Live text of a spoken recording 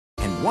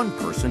one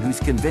person who's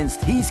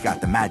convinced he's got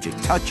the magic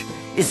touch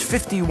is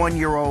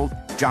 51-year-old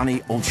Johnny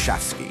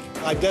Olszewski.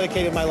 I've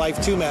dedicated my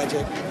life to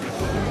magic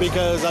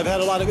because I've had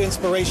a lot of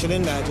inspiration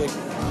in magic.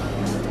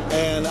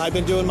 And I've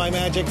been doing my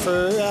magic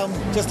for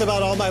just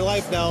about all my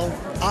life now.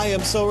 I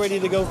am so ready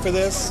to go for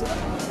this.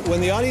 When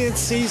the audience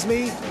sees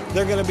me,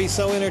 they're going to be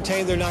so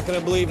entertained they're not going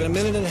to believe in a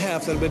minute and a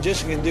half that a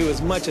magician can do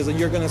as much as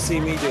you're going to see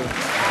me do.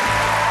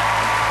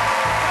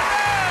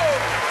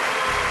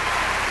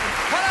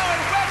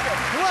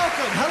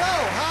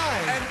 Hello, hi.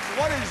 And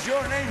what is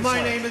your name, My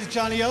sir? name is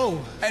Johnny O.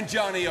 And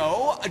Johnny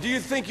O, do you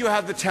think you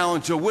have the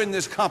talent to win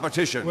this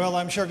competition? Well,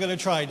 I'm sure going to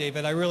try,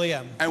 David. I really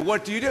am. And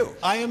what do you do?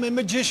 I am a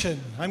magician.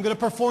 I'm going to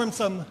perform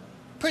some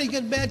pretty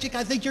good magic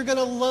I think you're going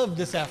to love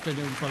this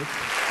afternoon, folks.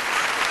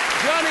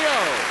 Johnny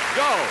O,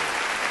 go.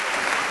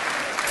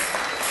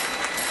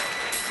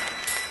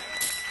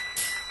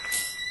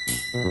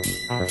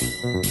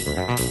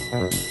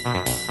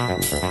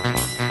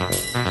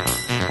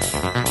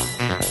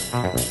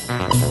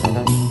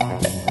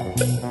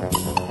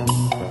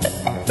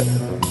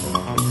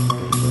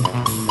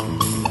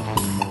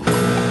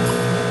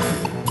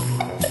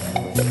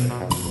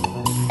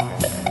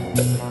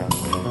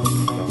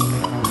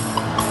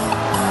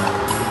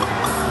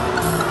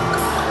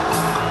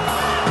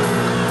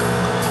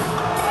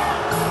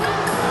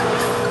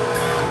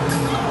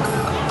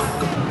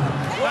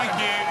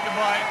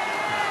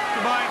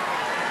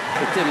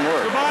 It didn't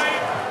work. Goodbye.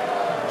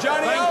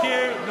 Johnny Thank O.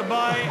 you.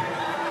 Goodbye.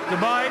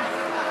 Goodbye.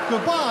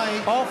 Goodbye.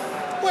 Off.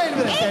 Wait a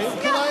minute, Dave.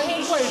 Can I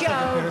his wait a show.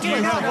 second Do here?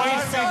 We not have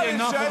waste wasted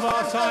enough of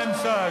our time,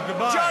 sir.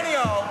 Goodbye. Johnny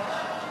O,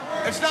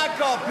 it's not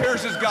called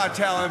Pierce's Got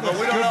Talent, but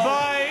we don't know.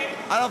 Goodbye.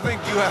 I don't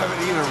think you have it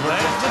either.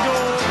 There's the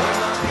door.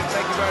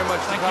 Thank you very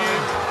much. Thank you.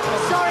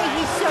 Sorry,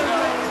 he's so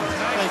rude.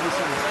 Thank you,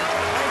 sir.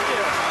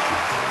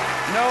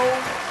 No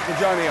to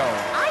Johnny O.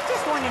 I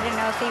just wanted to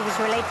know if he was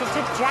related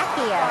to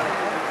Jackie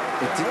O.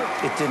 It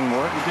didn't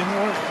work? It didn't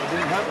work. It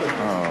didn't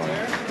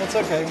happen. That's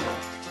okay.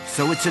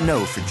 So it's a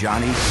no for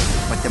Johnny,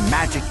 but the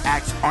magic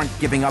acts aren't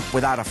giving up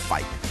without a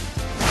fight.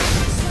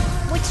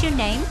 What's your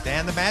name?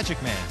 Dan the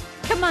Magic Man.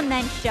 Come on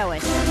then, show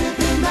us.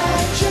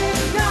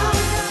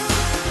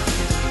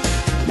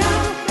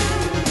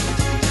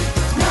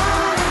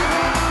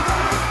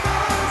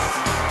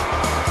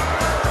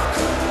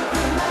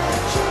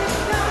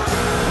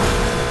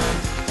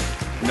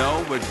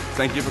 No, but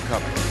thank you for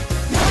coming.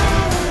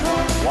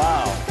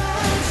 Wow.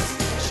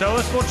 Show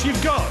us what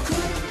you've got.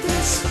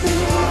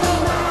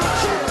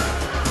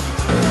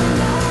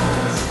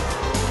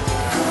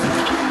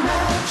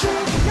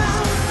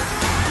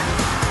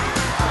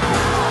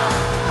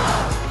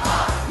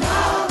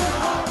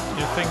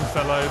 Your thing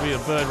fell over, your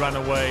bird ran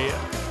away.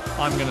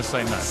 I'm going to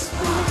say no.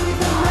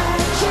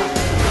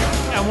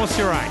 And what's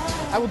your act?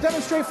 I will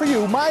demonstrate for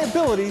you my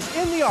abilities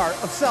in the art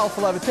of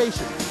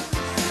self-levitation.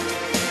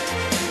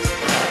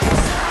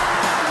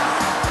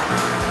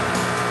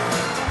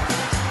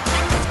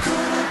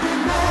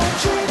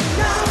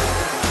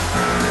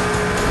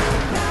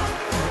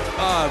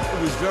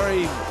 It was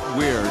very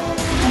weird.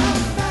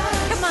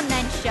 Come on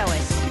then, show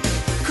us.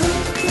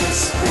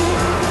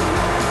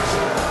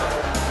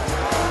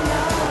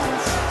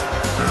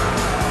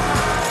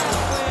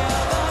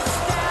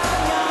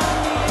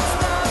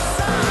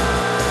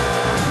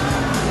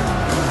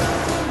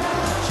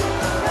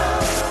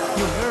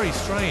 You're very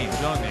strange,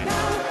 aren't you?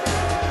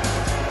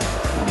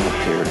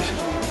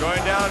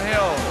 Going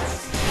downhill.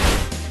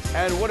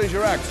 And what is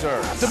your act,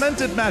 sir?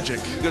 Demented Magic.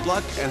 Good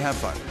luck and have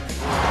fun.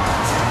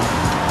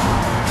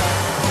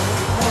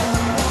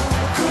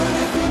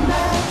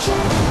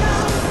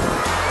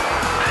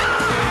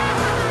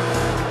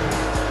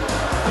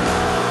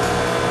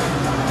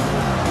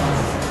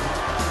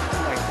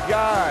 Oh my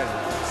God.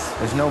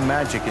 There's no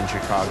magic in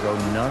Chicago.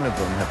 None of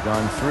them have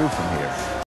gone through from here.